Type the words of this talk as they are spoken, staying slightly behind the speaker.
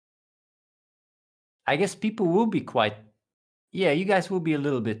I guess people will be quite, yeah, you guys will be a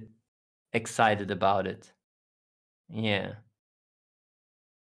little bit excited about it. Yeah.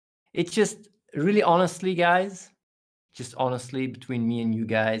 It's just really honestly, guys, just honestly between me and you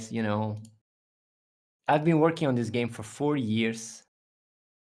guys, you know, I've been working on this game for 4 years.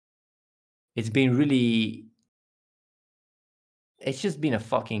 It's been really, it's just been a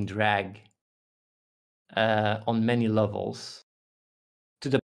fucking drag on many levels. To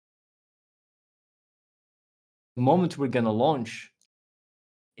the moment we're gonna launch,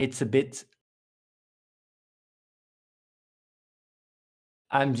 it's a bit,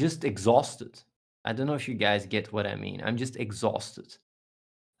 I'm just exhausted. I don't know if you guys get what I mean. I'm just exhausted.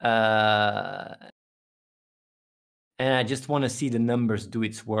 Uh, and I just want to see the numbers do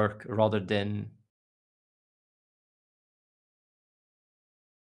its work rather than,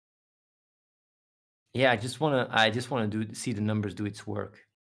 yeah, I just want to see the numbers do its work.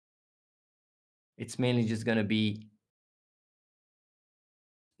 It's mainly just gonna be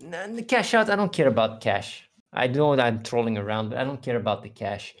the cash out. I don't care about cash. I know that I'm trolling around, but I don't care about the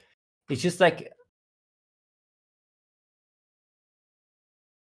cash. It's just like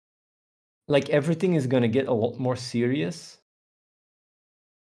everything is gonna get a lot more serious,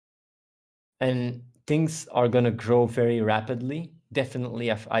 and things are gonna grow very rapidly. Definitely,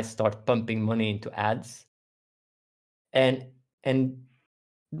 if I start pumping money into ads, and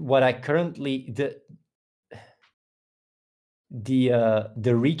what I currently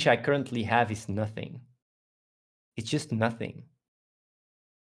the reach I currently have is nothing. It's just nothing.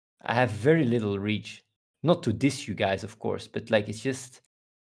 I have very little reach. Not to diss you guys, of course, but like it's just,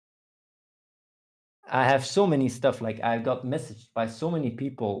 I have so many stuff. Like I got messaged by so many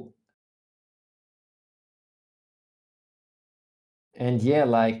people, and yeah,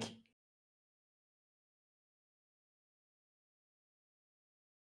 like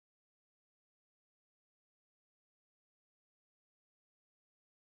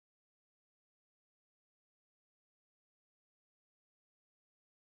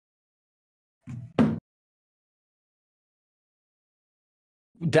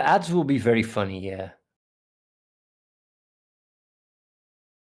the ads will be very funny. Yeah.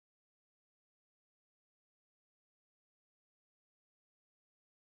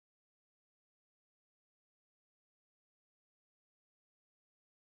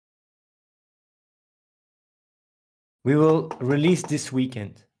 We will release this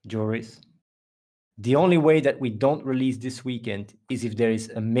weekend, Joris. The only way that we don't release this weekend is if there is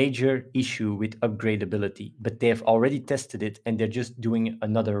a major issue with upgradability, but they have already tested it and they're just doing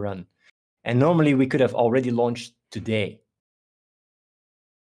another run. And normally we could have already launched today,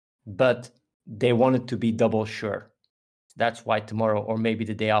 but they wanted to be double sure. That's why tomorrow, or maybe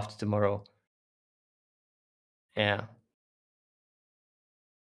the day after tomorrow. Yeah.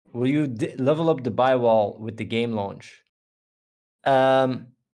 Will you level up the buy wall with the game launch?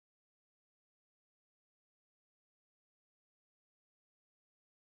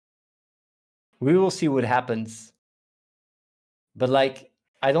 We will see what happens. But like,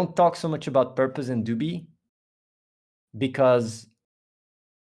 I don't talk so much about purpose and Doobie because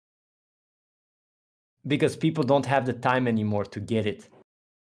people don't have the time anymore to get it.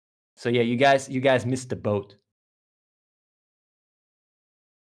 So yeah, you guys missed the boat.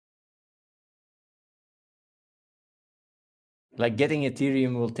 Like getting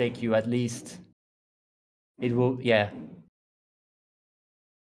Ethereum will take you at least, it will, yeah.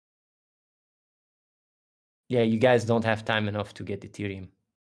 Yeah, you guys don't have time enough to get Ethereum.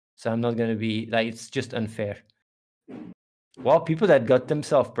 So I'm not gonna be like, it's just unfair. Well, people that got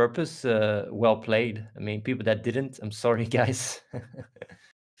themselves purpose, well played. I mean, people that didn't, I'm sorry, guys.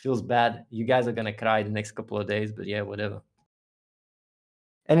 Feels bad. You guys are gonna cry the next couple of days, but yeah, whatever.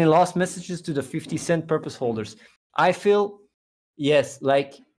 Any last messages to the 50-cent purpose holders? I feel, yes,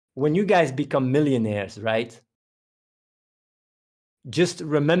 like when you guys become millionaires, right? Just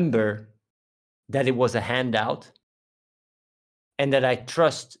remember that it was a handout and that I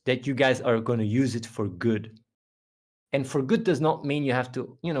trust that you guys are going to use it for good. And for good does not mean you have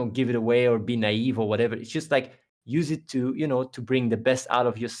to, you know, give it away or be naive or whatever. It's just like use it to, you know, to bring the best out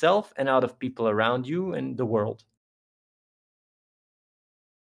of yourself and out of people around you and the world.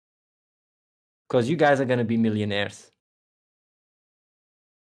 Because you guys are going to be millionaires.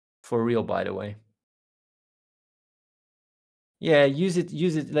 For real, by the way. Yeah, use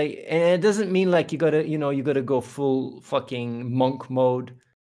it like, and it doesn't mean like you gotta, you know, you gotta go full fucking monk mode.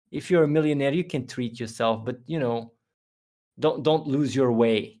 If you're a millionaire, you can treat yourself, but you know, don't lose your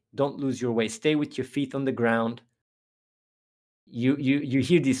way. Don't lose your way. Stay with your feet on the ground. You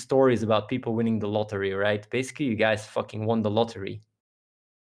hear these stories about people winning the lottery, right? Basically, you guys fucking won the lottery.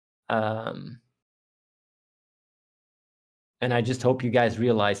 And I just hope you guys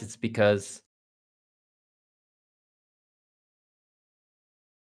realize it's because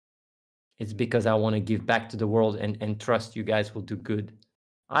I want to give back to the world and trust you guys will do good.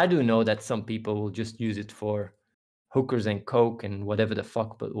 I do know that some people will just use it for hookers and coke and whatever the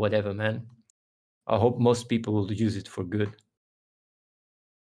fuck, but whatever, man. I hope most people will use it for good.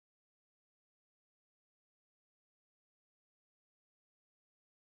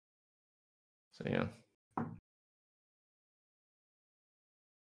 So yeah.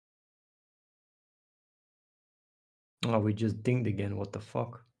 Oh, we just dinged again. What the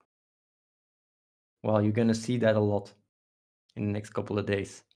fuck? Well, you're gonna see that a lot in the next couple of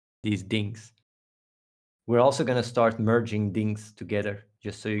days. These dings. We're also gonna start merging dings together,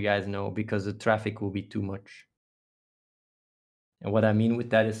 just so you guys know, because the traffic will be too much. And what I mean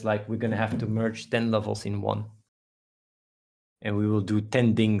with that is like we're gonna have to merge 10 levels in one. And we will do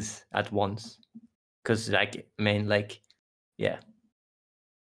 10 dings at once. Cause like, man, like, yeah.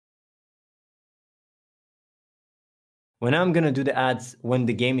 When I'm gonna do the ads when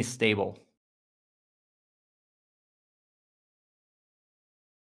the game is stable.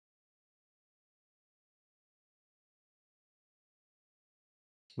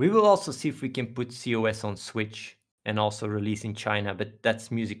 We will also see if we can put CoS on Switch and also release in China, but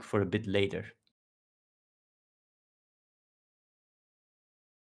that's music for a bit later.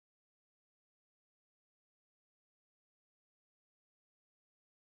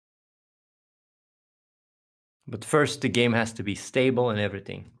 But first, the game has to be stable and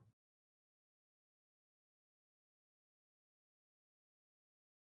everything.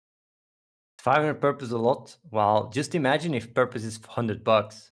 500 purpose a lot? Well, just imagine if purpose is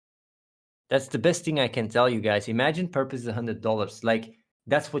 $100. That's the best thing I can tell you guys. Imagine purpose is $100. Like,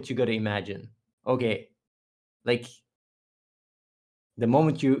 that's what you gotta imagine. Okay. Like, the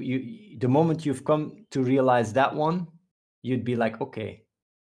moment you've come to realize that one, you'd be like, okay.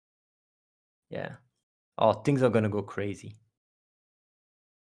 Yeah. Oh, things are gonna go crazy.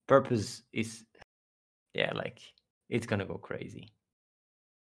 Purpose is, yeah, like, it's gonna go crazy.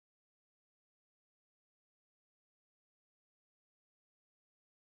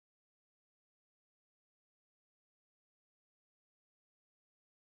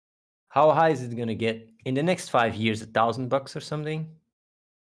 How high is it gonna get? In the next 5 years, $1,000 or something?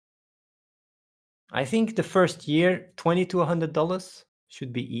 I think the first year, $20 to $100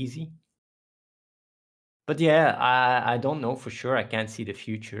 should be easy. But yeah, I don't know for sure. I can't see the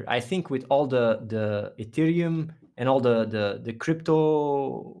future. I think with all the Ethereum and all the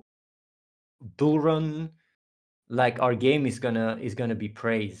crypto bull run, like our game is gonna be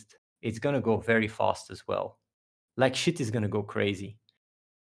praised. It's gonna go very fast as well. Like shit is gonna go crazy.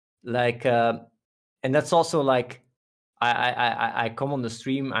 Like and that's also like I come on the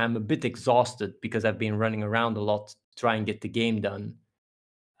stream. I'm a bit exhausted because I've been running around a lot to try and get the game done.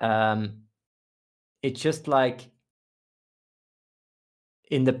 It's just like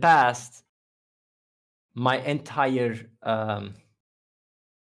in the past, my entire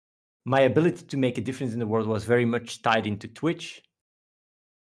my ability to make a difference in the world was very much tied into Twitch,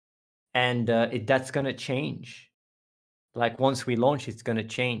 and that's gonna change. Like once we launch, it's gonna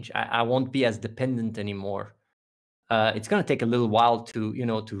change. I won't be as dependent anymore. It's gonna take a little while to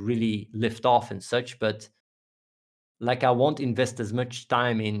to really lift off and such, but like I won't invest as much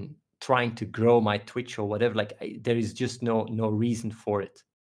time in trying to grow my Twitch or whatever. Like there is just no reason for it.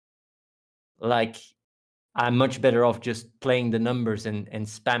 Like I'm much better off just playing the numbers and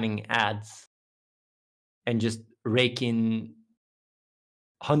spamming ads and just rake in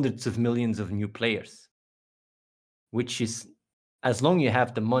hundreds of millions of new players, which is, as long you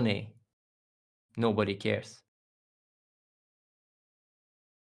have the money, nobody cares.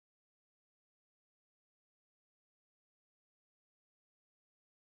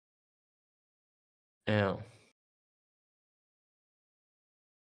 Yeah.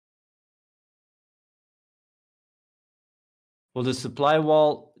 Will the supply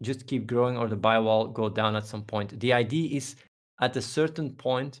wall just keep growing or the buy wall go down at some point? The idea is at a certain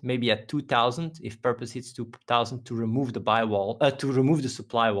point, maybe at 2000, if purpose hits 2000, to remove the buy wall, to remove the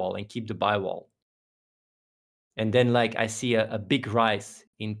supply wall and keep the buy wall. And then like I see a big rise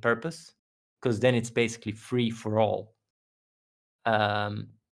in purpose, because then it's basically free for all. And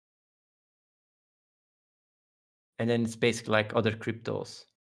then it's basically like other cryptos.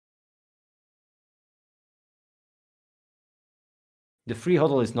 The free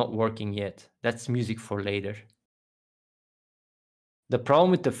hodl is not working yet. That's music for later. The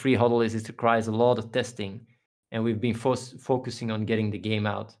problem with the free hodl is it requires a lot of testing, and we've been focusing on getting the game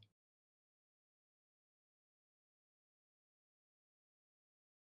out.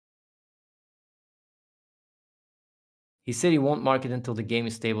 He said he won't market until the game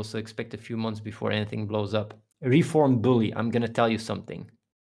is stable, so expect a few months before anything blows up. Reform bully, I'm going to tell you something.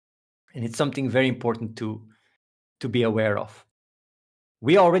 And it's something very important to be aware of.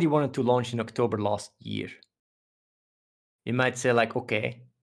 We already wanted to launch in October last year. You might say like, okay,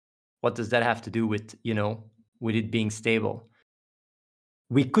 what does that have to do with, with it being stable?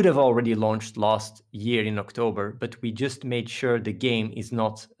 We could have already launched last year in October, but we just made sure the game is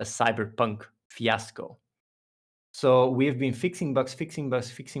not a cyberpunk fiasco. So we've been fixing bugs.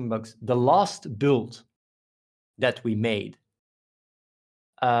 The last build that we made,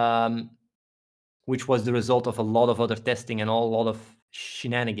 which was the result of a lot of other testing and a lot of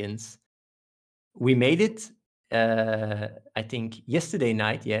shenanigans, we made it, I think, yesterday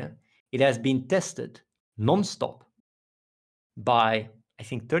night, yeah. It has been tested non-stop by, I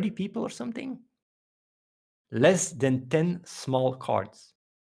think, 30 people or something. Less than 10 small cards.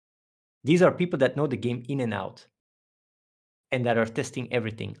 These are people that know the game in and out and that are testing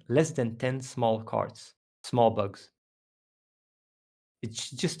everything. Less than 10 small cards, small bugs.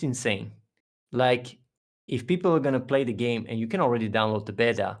 It's just insane. Like, if people are going to play the game and you can already download the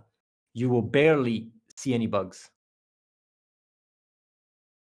beta, you will barely see any bugs.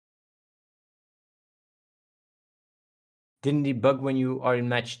 Didn't it bug when you are in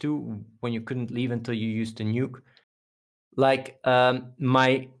match 2, when you couldn't leave until you used the nuke? Like,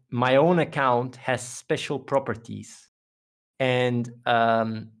 my own account has special properties. And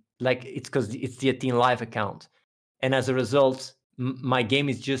like, it's because it's the Athene Live account. And as a result, my game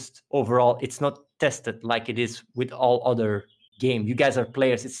is just overall, it's not tested like it is with all other games. You guys are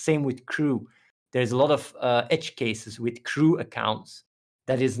players. It's the same with crew. There's a lot of edge cases with crew accounts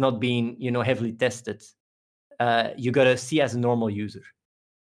that is not being, heavily tested. You got to see as a normal user.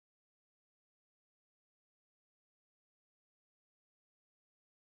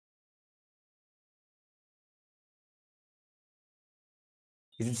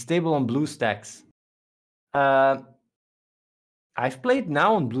 Is it stable on BlueStacks? I've played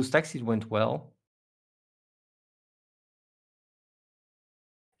now on BlueStacks. It went well.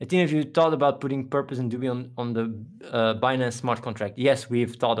 Athene, have you thought about putting Purpose and Doobie on the Binance smart contract? Yes,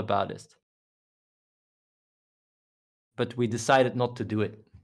 we've thought about it. But we decided not to do it.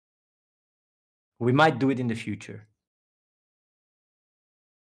 We might do it in the future.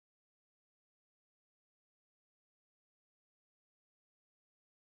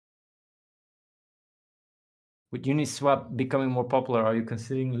 With Uniswap becoming more popular, are you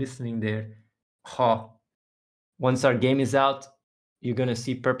considering listening there? Once our game is out, you're gonna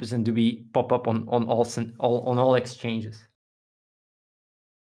see Purpose and Doobie pop up on all exchanges.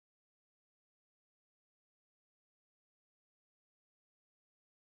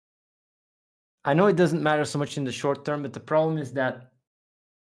 I know it doesn't matter so much in the short term, but the problem is that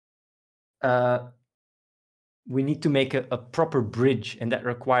we need to make a proper bridge, and that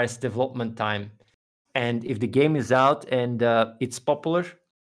requires development time. And if the game is out and it's popular,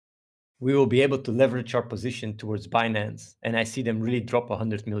 we will be able to leverage our position towards Binance. And I see them really drop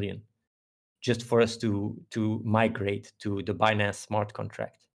 100 million just for us to migrate to the Binance smart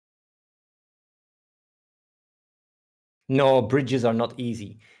contract. No, bridges are not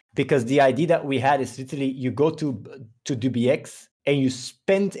easy, because the idea that we had is literally you go to DBX and you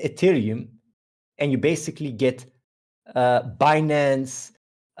spend Ethereum and you basically get Binance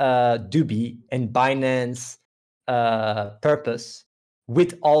Doobie and Binance Purpose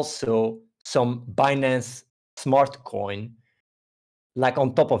with also some Binance smart coin like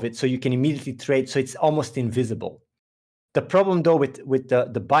on top of it, so you can immediately trade. So it's almost invisible. The problem though with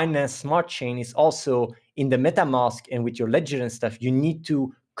the Binance smart chain is also in the MetaMask and with your ledger and stuff, you need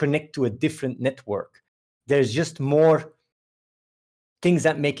to connect to a different network. There's just more things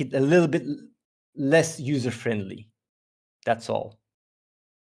that make it a little bit less user-friendly. That's all.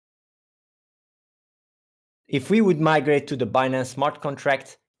 If we would migrate to the Binance smart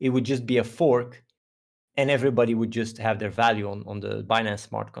contract, it would just be a fork and everybody would just have their value on the Binance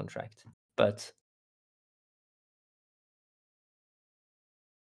smart contract. But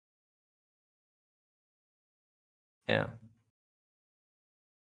yeah.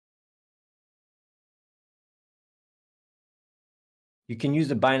 You can use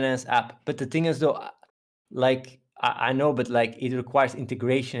the Binance app, but the thing is though, like I know, but like it requires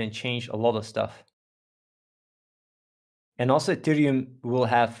integration and change a lot of stuff. And also Ethereum will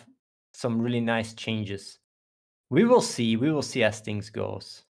have some really nice changes. We will see as things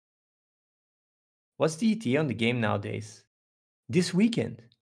goes. What's the ETA on the game nowadays? This weekend.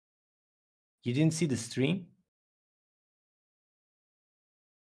 You didn't see the stream?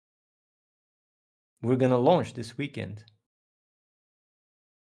 We're gonna launch this weekend.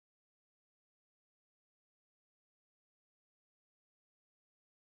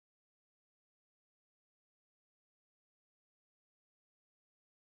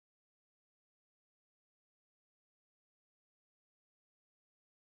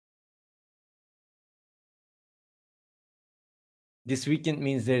 This weekend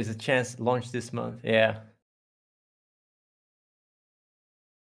means there's a chance to launch this month. Yeah.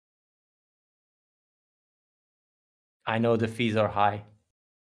 I know the fees are high.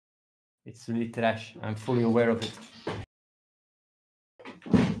 It's really trash. I'm fully aware of it.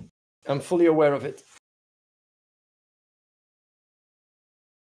 I'm fully aware of it.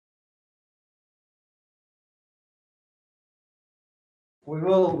 We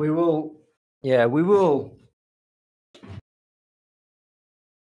will. Yeah, we will.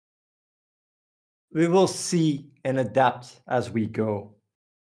 We will see and adapt as we go.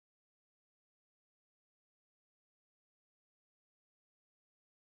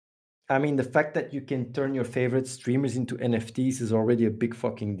 I mean, the fact that you can turn your favorite streamers into NFTs is already a big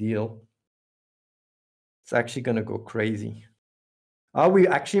fucking deal. It's actually gonna go crazy. Oh, we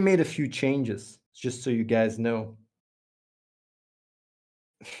actually made a few changes, just so you guys know.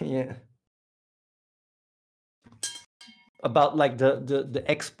 Yeah. About like the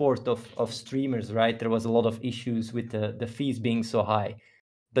export of streamers, right? There was a lot of issues with the fees being so high.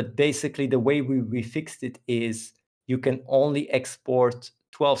 But basically the way we fixed it is you can only export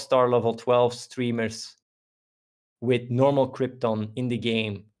 12-star level 12 streamers with normal Krypton in the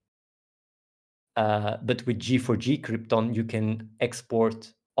game. But with G4G Krypton, you can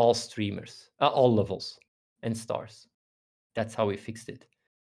export all streamers, all levels and stars. That's how we fixed it.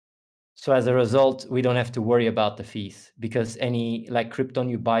 So as a result, we don't have to worry about the fees because any like Krypton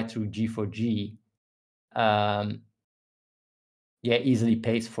you buy through G4G, easily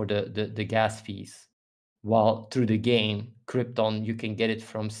pays for the gas fees. While through the game, Krypton, you can get it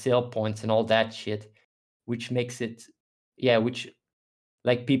from sale points and all that shit, which makes it, which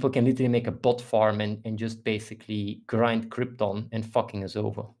like people can literally make a bot farm and just basically grind Krypton and fucking us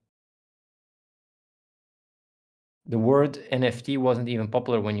over. The word NFT wasn't even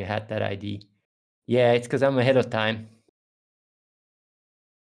popular when you had that ID. Yeah, it's because I'm ahead of time.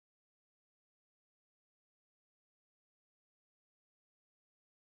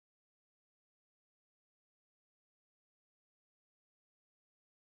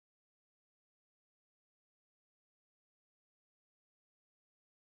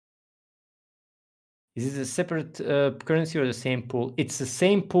 Is it a separate currency or the same pool? It's the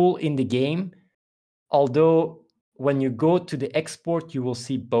same pool in the game, although when you go to the export, you will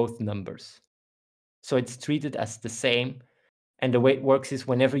see both numbers. So it's treated as the same. And the way it works is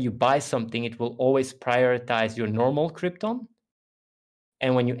whenever you buy something, it will always prioritize your normal Krypton.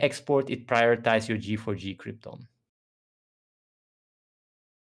 And when you export, it prioritizes your G4G Krypton.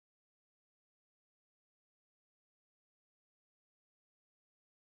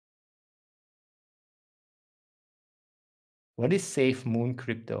 What is Safe Moon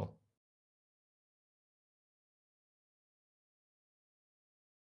Crypto?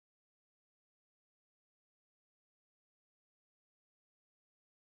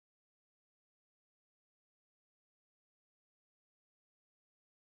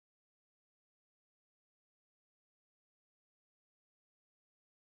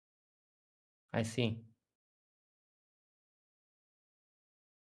 I see.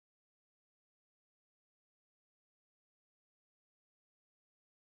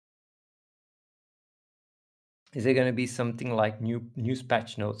 Is there going to be something like news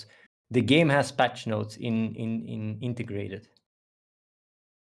patch notes? The game has patch notes in integrated.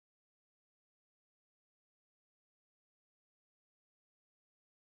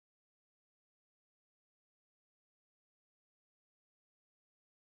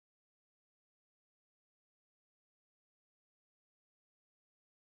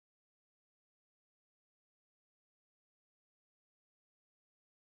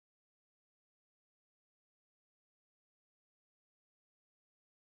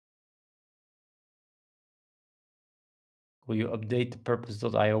 Will you update the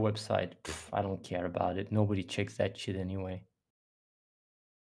purpose.io website? Pff, I don't care about it. Nobody checks that shit anyway.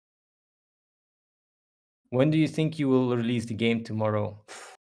 When do you think you will release the game tomorrow?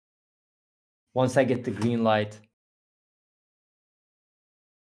 Pff. Once I get the green light,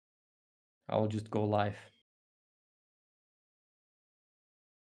 I will just go live.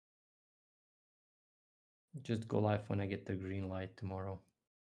 Just go live when I get the green light tomorrow.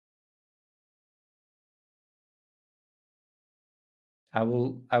 I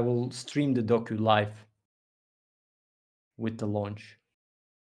will stream the Docu live with the launch.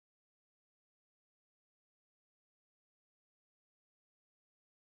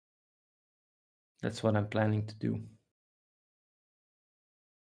 That's what I'm planning to do.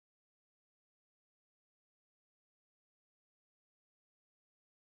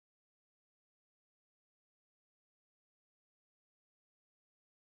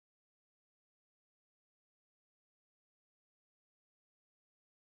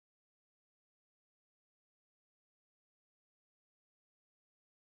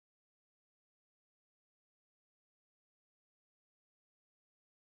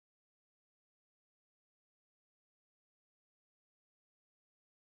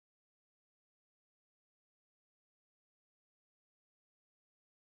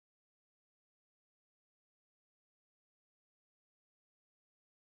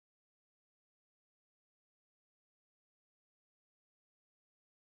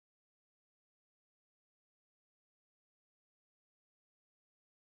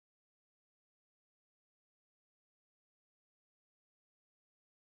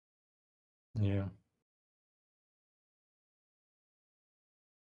 Yeah.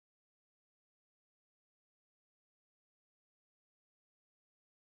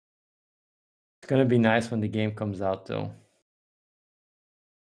 It's gonna be nice when the game comes out, though.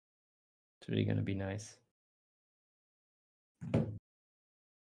 It's really gonna be nice.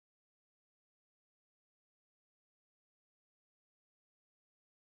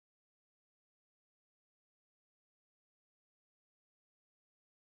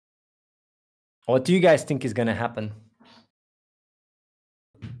 What do you guys think is gonna happen?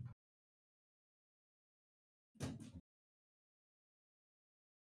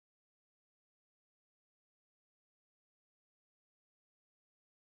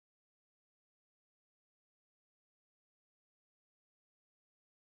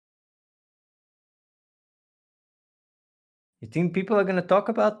 You think people are gonna talk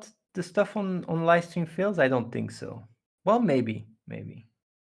about the stuff on live stream fails? I don't think so. Well, maybe.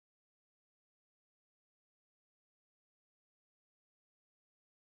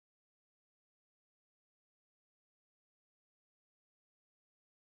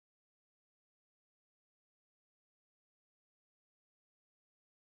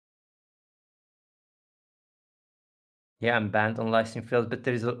 Yeah, I'm banned on live stream fails, but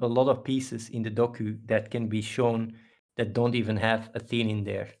there's a lot of pieces in the docu that can be shown that don't even have Athene in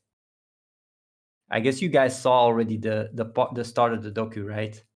there. I guess you guys saw already the start of the docu,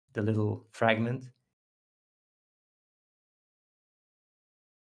 right? The little fragment.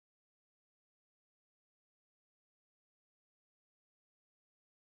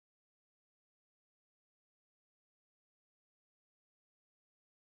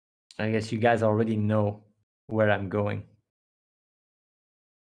 I guess you guys already know where I'm going.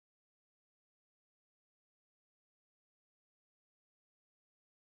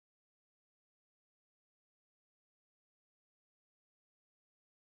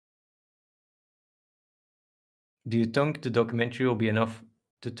 Do you think the documentary will be enough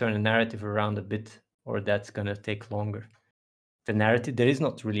to turn the narrative around a bit, or that's gonna take longer? The narrative, there is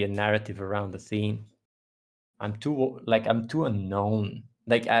not really a narrative around the theme. I'm too unknown.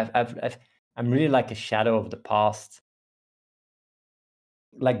 Like I'm really like a shadow of the past.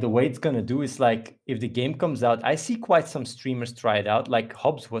 Like the way it's gonna do is like if the game comes out, I see quite some streamers try it out. Like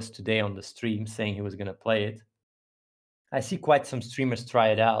Hobbs was today on the stream saying he was gonna play it. I see quite some streamers try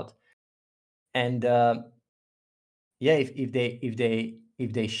it out, and yeah, if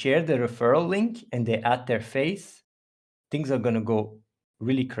they share the referral link and they add their face, things are gonna go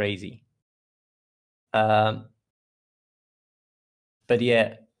really crazy. But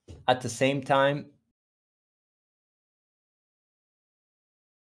yeah, at the same time,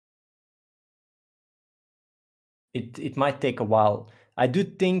 it might take a while. I do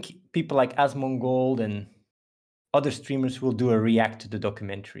think people like Asmongold and other streamers will do a react to the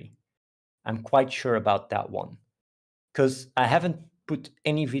documentary. I'm quite sure about that one. Because I haven't put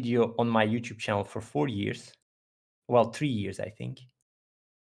any video on my YouTube channel for 4 years. Well, 3 years, I think.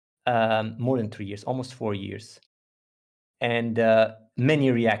 More than 3 years, almost 4 years. And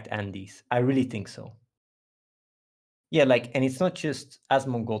many React Andes. I really think so. Yeah, like, and it's not just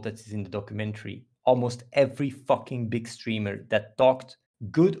Asmongold that is in the documentary. Almost every fucking big streamer that talked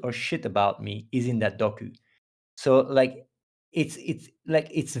good or shit about me is in that docu. So like, it's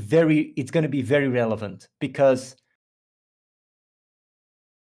gonna be very relevant because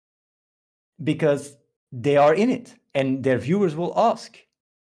they are in it and their viewers will ask,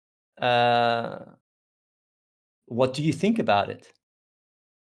 what do you think about it?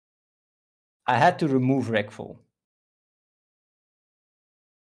 I had to remove Rekful.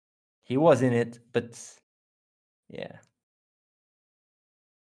 He was in it, but yeah.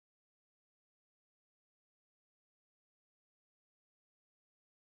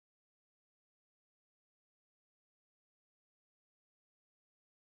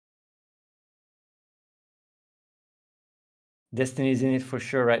 Destiny's in it for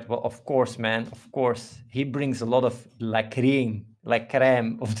sure, right? Well, of course, man. Of course. He brings a lot of la creme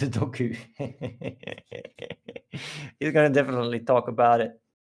of the docu. He's gonna definitely talk about it.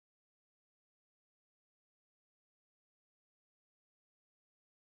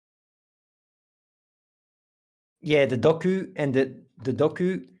 Yeah, the docu and the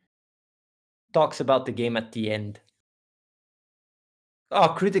docu talks about the game at the end. Oh,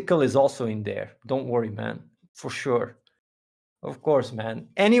 Critical is also in there. Don't worry, man. For sure. Of course, man.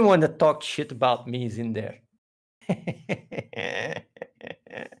 Anyone that talks shit about me is in there.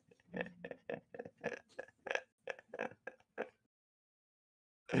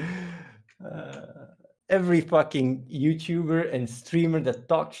 Every fucking YouTuber and streamer that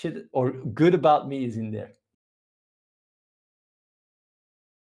talks shit or good about me is in there.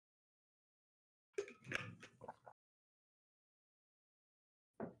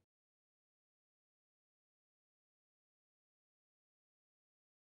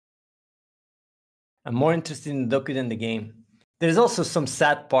 I'm more interested in the docu than the game. There's also some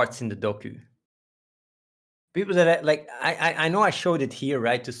sad parts in the docu. People that I know I showed it here,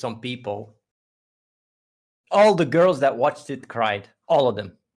 right, to some people. All the girls that watched it cried, all of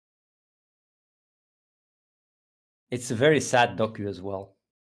them. It's a very sad docu as well.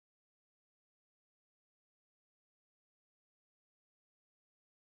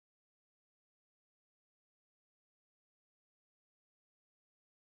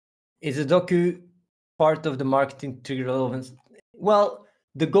 Is the docu part of the marketing trigger relevance? Well,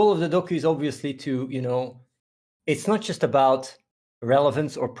 the goal of the docu is obviously to, you know, it's not just about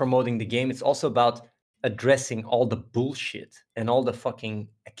relevance or promoting the game. It's also about addressing all the bullshit and all the fucking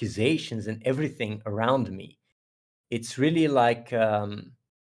accusations and everything around me. It's really like,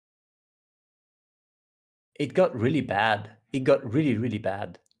 it got really bad. It got really, really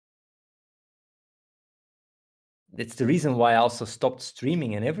bad. It's the reason why I also stopped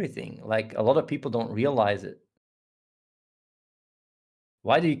streaming and everything. Like, a lot of people don't realize it.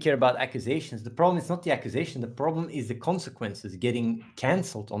 Why do you care about accusations? The problem is not the accusation. The problem is the consequences, getting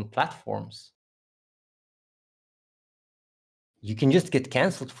canceled on platforms. You can just get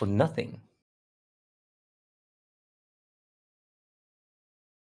canceled for nothing.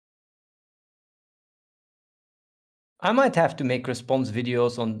 I might have to make response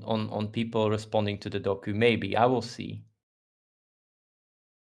videos on people responding to the docu. Maybe. I will see.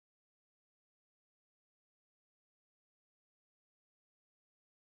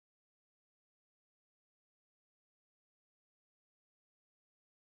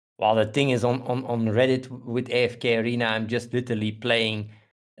 Well, the thing is, on Reddit with AFK Arena, I'm just literally playing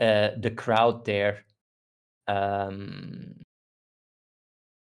the crowd there.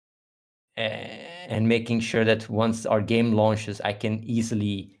 And making sure that once our game launches, I can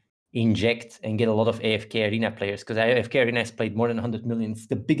easily inject and get a lot of AFK Arena players, because AFK Arena has played more than 100 million. It's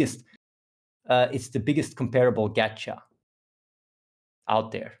the biggest comparable gacha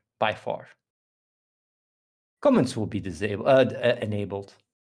out there by far. Comments will be enabled,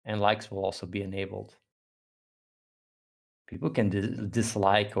 and likes will also be enabled. People can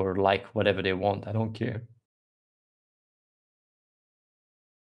dislike or like whatever they want. I don't care.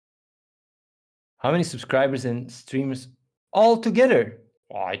 How many subscribers and streamers all together?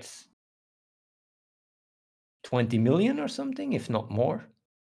 Oh, it's 20 million or something, if not more.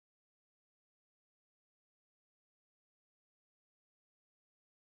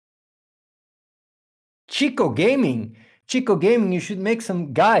 Chico Gaming, you should make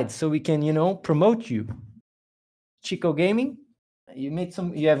some guides so we can, you know, promote you. Chico Gaming, you made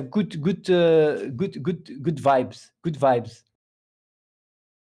some. You have good vibes. Good vibes.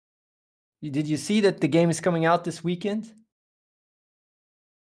 Did you see that the game is coming out this weekend?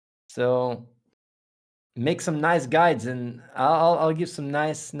 So make some nice guides, and I'll give some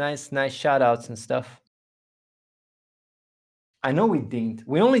nice shout outs and stuff. I know we dinged.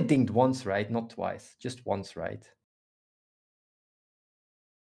 We only dinged once, right? Not twice. Just once, right?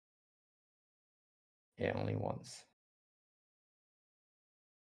 Yeah, only once.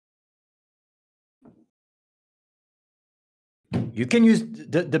 You can use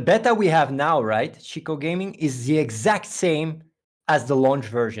the beta we have now, right? Chico Gaming is the exact same as the launch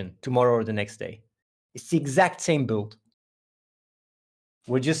version tomorrow or the next day. It's the exact same build.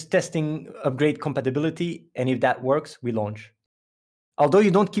 We're just testing upgrade compatibility, and if that works, we launch. Although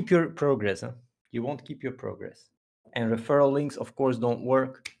you don't keep your progress, huh? You won't keep your progress. And referral links, of course, don't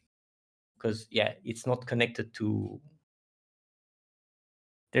work because, yeah, it's not connected to...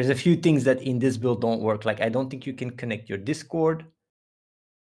 There's a few things that in this build don't work. Like, I don't think you can connect your Discord.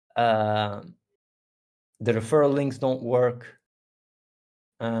 The referral links don't work.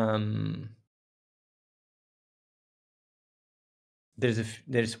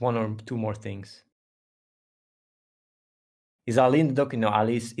 There's one or two more things. Is Ali in the docu? No,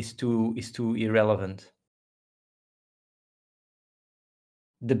 Ali is too irrelevant.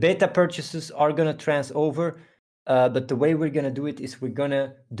 The beta purchases are gonna trans over, but the way we're gonna do it is we're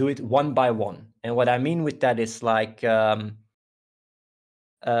gonna do it one by one. And what I mean with that is like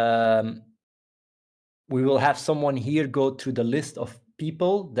we will have someone here go through the list of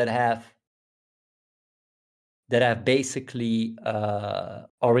people that have basically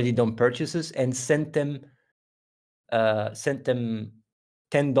already done purchases and sent them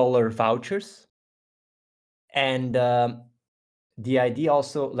 $10 vouchers. And the idea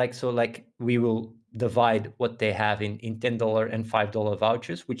also, like we will divide what they have in $10 and $5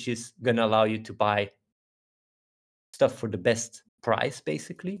 vouchers, which is going to allow you to buy stuff for the best price,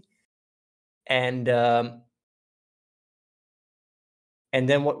 basically. And then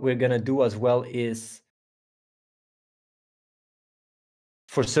what we're going to do as well is,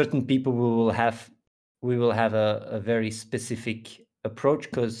 for certain people, we will have we will have a very specific approach,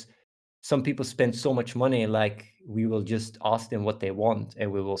 because some people spend so much money, like we will just ask them what they want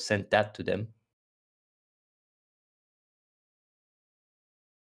and we will send that to them.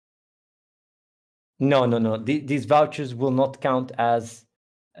 No. These vouchers will not count as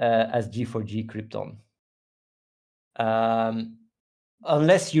G4G Krypton.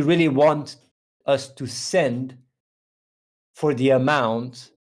 Unless you really want us to send for the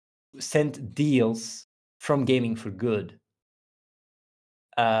amount, send deals from Gaming for Good.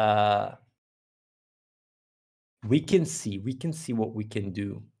 We can see what we can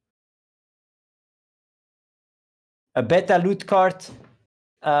do. A beta loot cart.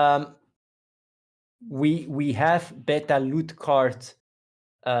 We have beta loot cart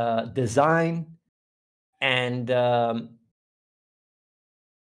design, and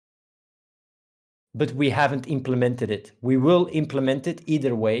but we haven't implemented it. We will implement it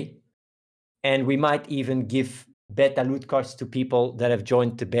either way, and we might even give beta loot cards to people that have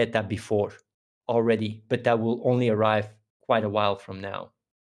joined the beta before already, but that will only arrive quite a while from now.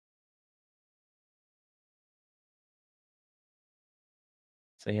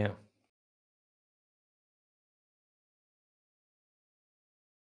 So yeah.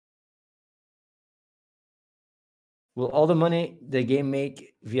 Will all the money the game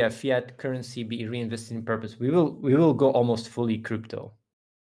make via fiat currency be reinvested in purpose? We will go almost fully crypto.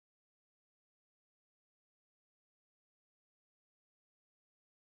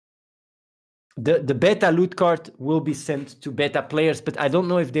 The beta loot card will be sent to beta players, but I don't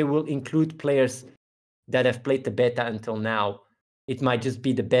know if they will include players that have played the beta until now. It might just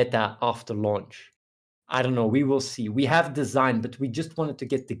be the beta after launch. I don't know. We will see. We have design, but we just wanted to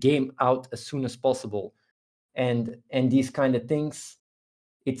get the game out as soon as possible. And these kind of things,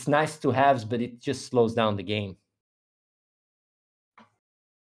 it's nice to have, but it just slows down the game.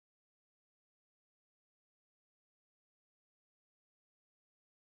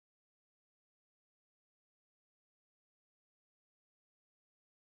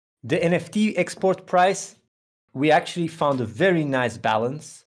 The NFT export price, we actually found a very nice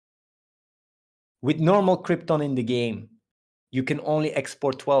balance. With normal Krypton in the game, you can only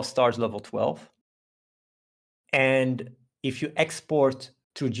export 12 stars level 12. And if you export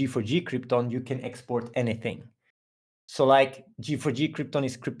through G4G Krypton, you can export anything. So like G4G Krypton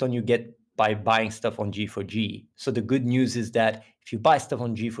is Krypton you get by buying stuff on G4G. So the good news is that if you buy stuff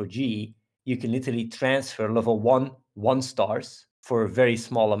on G4G, you can literally transfer level 1 stars for a very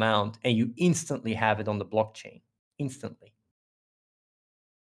small amount, and you instantly have it on the blockchain. Instantly.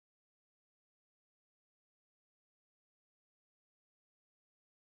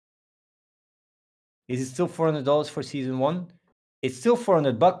 Is it still $400 for season 1? It's still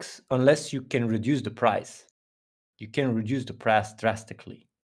 $400 unless you can reduce the price. You can reduce the price drastically.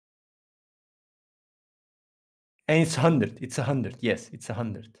 And it's 100. It's 100. Yes, it's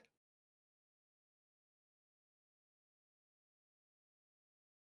 100.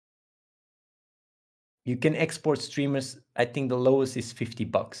 You can export streamers. I think the lowest is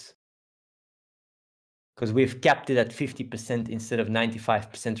 $50, because we've capped it at 50% instead of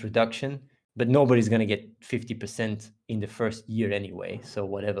 95% reduction. But nobody's going to get 50% in the first year anyway, so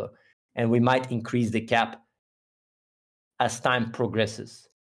whatever. And we might increase the cap as time progresses.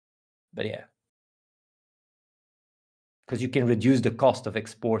 But yeah, because you can reduce the cost of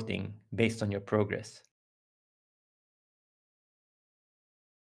exporting based on your progress.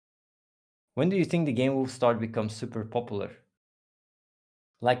 When do you think the game will start to become super popular?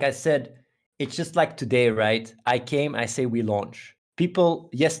 Like I said, it's just like today, right? I say we launch. People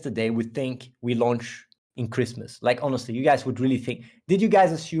yesterday would think we launch in Christmas. Like, honestly, you guys would really think, did you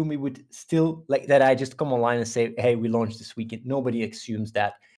guys assume we would still, like, that I just come online and say, hey, we launched this weekend? Nobody assumes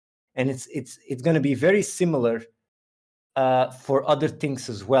that. And it's going to be very similar for other things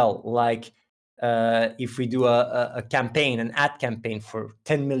as well. Like if we do a campaign, an ad campaign for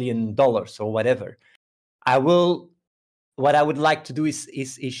 $10 million or whatever, what I would like to do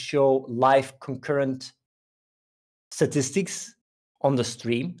is show live concurrent statistics on the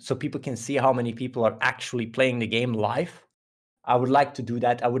stream, so people can see how many people are actually playing the game live. I would like to do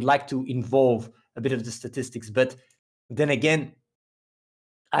that. I would like to involve a bit of the statistics, but then again,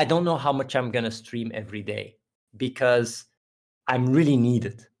 I don't know how much I'm going to stream every day, because I'm really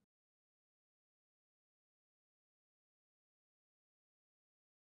needed.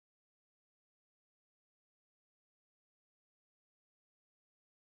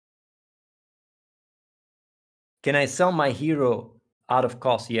 Can I sell my hero out of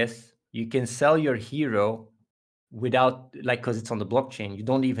cost? Yes, you can sell your hero without, like, because it's on the blockchain. You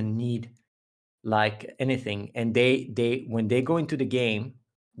don't even need like anything. And they when they go into the game,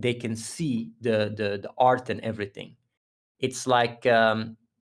 they can see the art and everything. It's like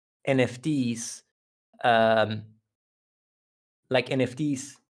NFTs, um, like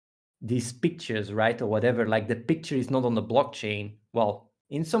NFTs, these pictures, right, or whatever. Like the picture is not on the blockchain. Well,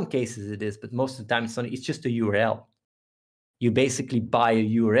 in some cases it is, but most of the time it's just a URL. You basically buy a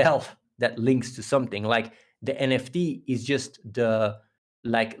URL that links to something. Like the NFT is just the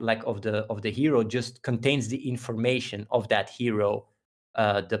like of the hero, just contains the information of that hero,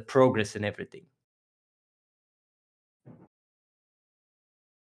 the progress and everything.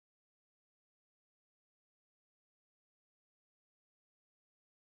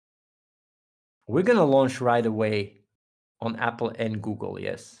 We're gonna launch right away on Apple and Google,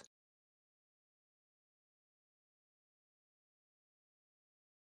 yes.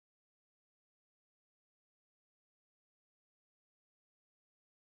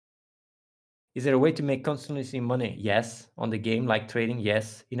 Is there a way to make constantly money? Yes. On the game, like trading?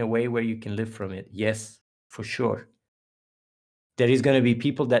 Yes. In a way where you can live from it? Yes, for sure. There is going to be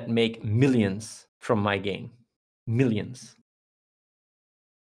people that make millions from my game. Millions.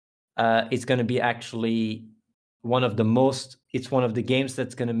 It's going to be actually it's one of the games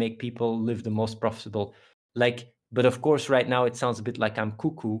that's going to make people live the most profitable. Like, but of course, right now it sounds a bit like I'm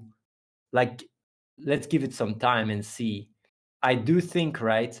cuckoo. Like, let's give it some time and see. I do think,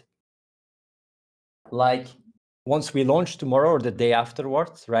 right, like once we launch tomorrow or the day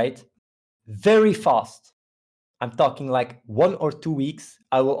afterwards, right, very fast, I'm talking like 1 or 2 weeks,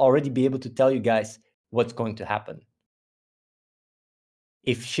 I will already be able to tell you guys what's going to happen,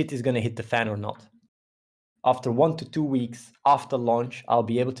 if shit is going to hit the fan or not. After 1 to 2 weeks after launch, I'll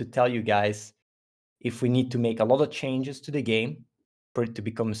be able to tell you guys if we need to make a lot of changes to the game for it to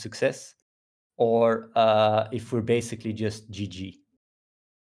become a success, or if we're basically just GG.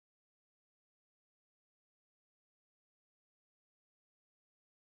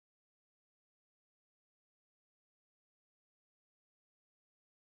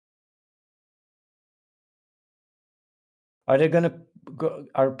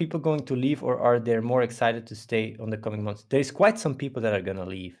 Are people going to leave, or are they more excited to stay on the coming months? There's quite some people that are going to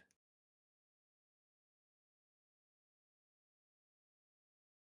leave.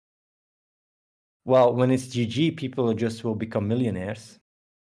 Well, when it's GG, people just will become millionaires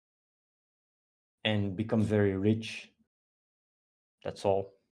and become very rich. That's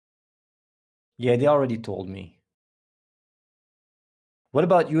all. Yeah, they already told me. What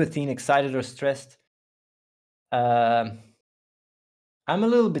about you, Athene? Excited or stressed? I'm a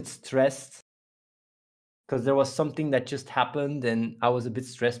little bit stressed because there was something that just happened and I was a bit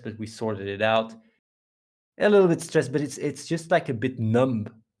stressed, but we sorted it out. A little bit stressed, but it's just like a bit numb.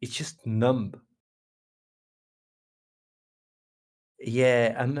 It's just numb.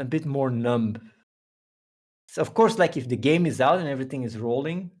 Yeah, I'm a bit more numb. So of course, like if the game is out and everything is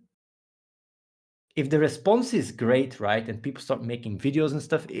rolling, if the response is great, right, and people start making videos and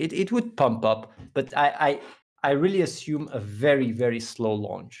stuff, it would pump up. But I really assume a very, very slow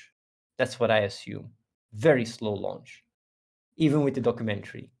launch. That's what I assume. Very slow launch. Even with the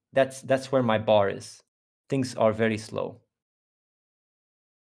documentary. That's where my bar is. Things are very slow.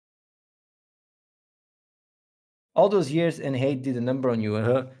 All those years and hate did a number on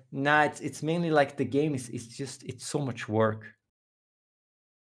you. Nah, it's mainly like the game is it's so much work.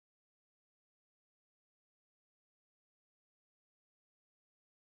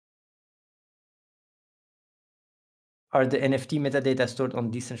 Are the NFT metadata stored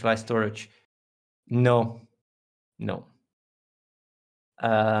on decentralized storage? No, no.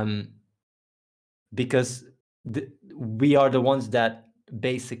 Because we are the ones that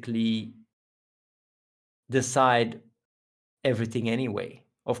basically decide everything anyway.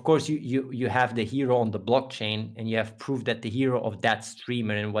 Of course, you have the hero on the blockchain and you have proof that the hero of that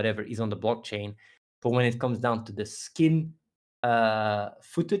streamer and whatever is on the blockchain. But when it comes down to the skin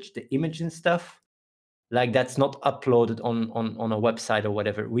footage, the image and stuff, like that's not uploaded on a website or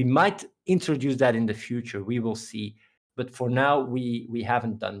whatever. We might introduce that in the future. We will see. But for now, we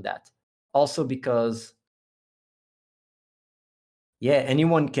haven't done that. Also because, yeah,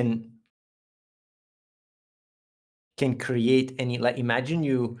 anyone can create any, like imagine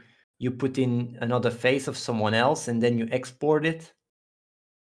you put in another face of someone else and then you export it.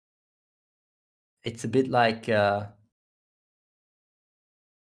 It's a bit like oh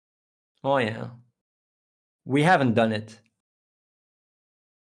yeah, we haven't done it.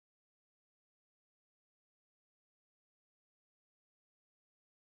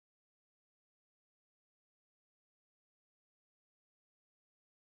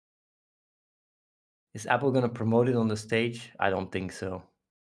 Is Apple going to promote it on the stage? I don't think so.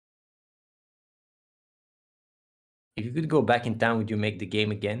 If you could go back in time, would you make the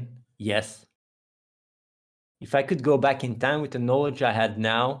game again? Yes. If I could go back in time with the knowledge I had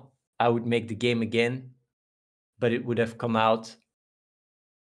now, I would make the game again, but it would have come out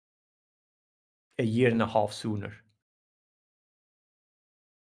a year and a half sooner.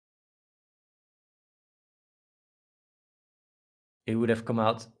 It would have come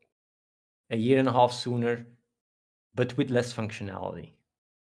out a year and a half sooner, but with less functionality.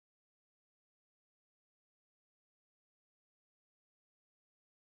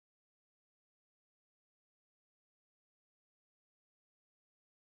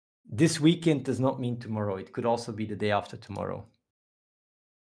 This weekend does not mean tomorrow. It could also be the day after tomorrow.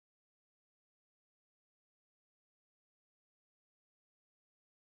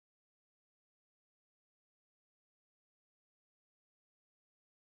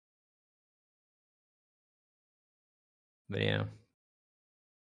 But yeah.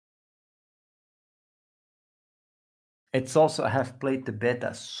 It's also, I have played the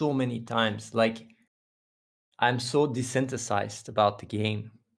beta so many times. Like, I'm so desensitized about the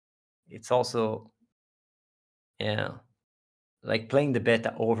game. It's also, yeah, like playing the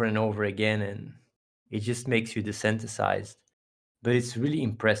beta over and over again, and it just makes you desensitized. But it's really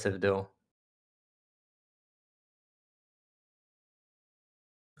impressive though.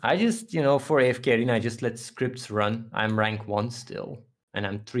 I just, for AFK Arena, I just let scripts run. I'm rank 1 still, and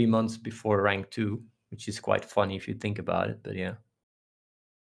I'm 3 months before rank 2, which is quite funny if you think about it, but yeah.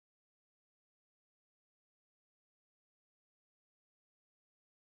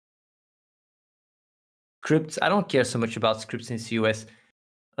 Scripts, I don't care so much about scripts in COS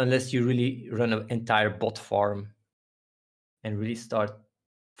unless you really run an entire bot farm and really start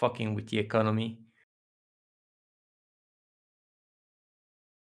fucking with the economy.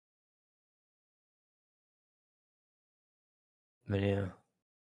 But yeah.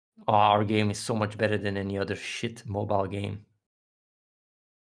 Oh, our game is so much better than any other shit mobile game.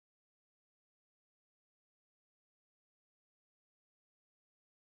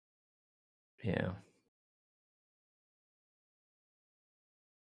 Yeah.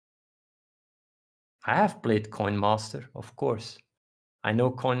 I have played Coin Master, of course. I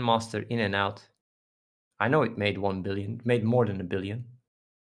know Coin Master in and out. I know it made 1 billion, made more than 1 billion.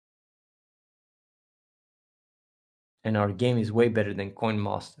 And our game is way better than Coin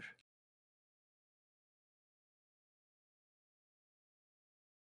Master.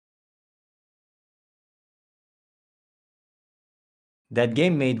 That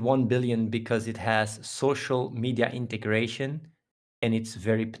game made 1 billion because it has social media integration and it's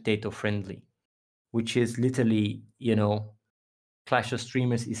very potato friendly, which is literally, Clash of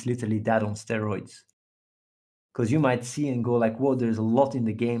Streamers is literally that on steroids. Because you might see and go like, whoa, there's a lot in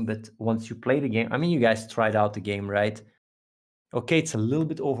the game, but once you play the game, I mean, you guys tried out the game, right? Okay, it's a little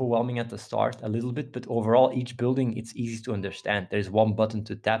bit overwhelming at the start, a little bit, but overall, each building, it's easy to understand. There's one button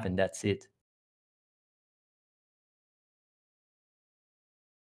to tap and that's it.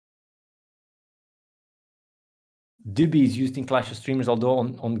 Dubi is used in Clash of Streamers, although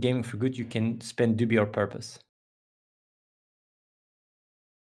on Gaming for Good, you can spend Dubi or Purpose.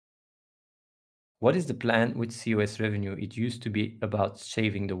 What is the plan with COS revenue? It used to be about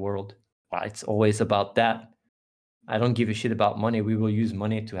saving the world. Well, it's always about that. I don't give a shit about money. We will use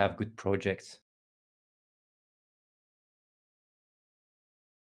money to have good projects.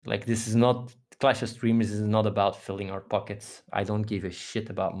 Like, this is not, Clash of Streamers is not about filling our pockets. I don't give a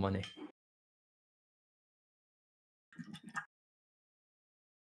shit about money.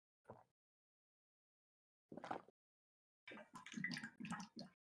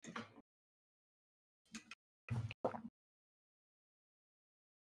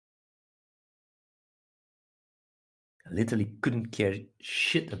 I literally couldn't care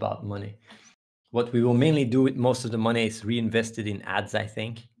shit about money. What we will mainly do with most of the money is reinvested in ads, I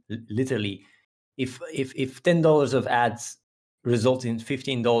think. Literally, if $10 of ads result in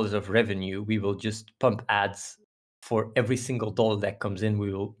 $15 of revenue, we will just pump ads for every single dollar that comes in.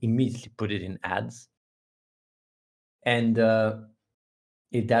 We will immediately put it in ads. And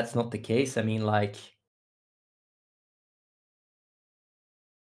if that's not the case, I mean, like,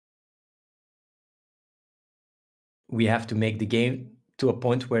 we have to make the game to a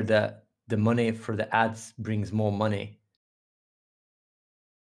point where the money for the ads brings more money.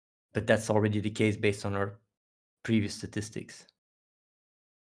 But that's already the case based on our previous statistics.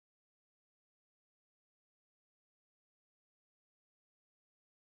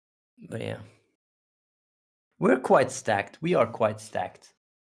 But yeah, we're quite stacked. We are quite stacked.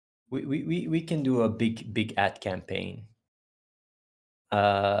 We can do a big ad campaign.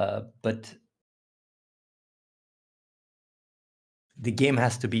 But the game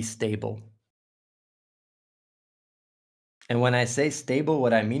has to be stable. And when I say stable,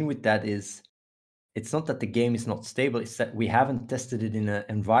 what I mean with that is it's not that the game is not stable, it's that we haven't tested it in an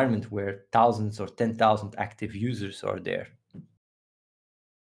environment where thousands or 10,000 active users are there.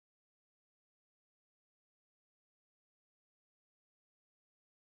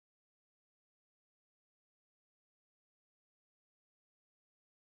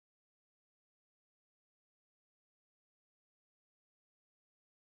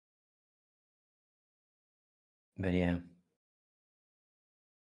 But yeah.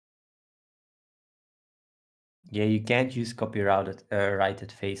 Yeah, you can't use copyrighted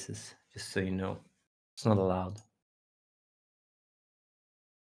righted faces, just so you know. It's not allowed.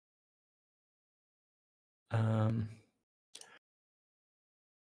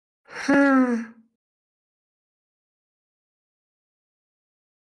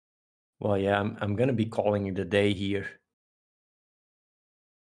 Well, yeah, I'm gonna be calling it a day here.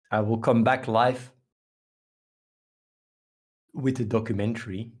 I will come back live with a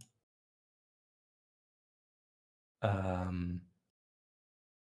documentary.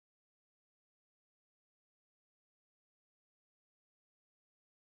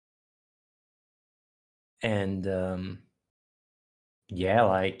 And yeah,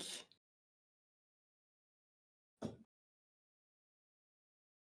 like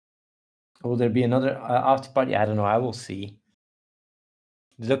will there be another after party? I don't know. I will see.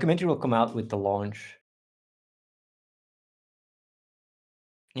 The documentary will come out with the launch.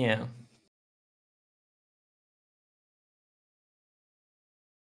 Yeah.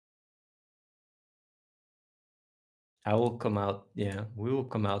 I will come out. Yeah, we will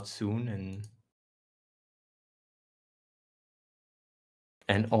come out soon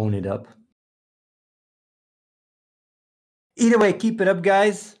and own it up. Either way, keep it up,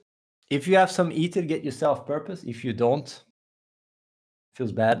 guys. If you have some ether, get yourself purpose. If you don't,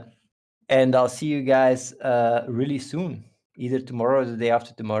 feels bad. And I'll see you guys really soon, either tomorrow or the day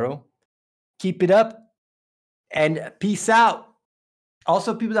after tomorrow. Keep it up and peace out.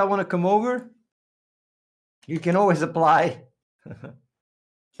 Also, people that want to come over, you can always apply.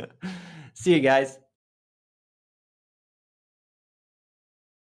 See you guys.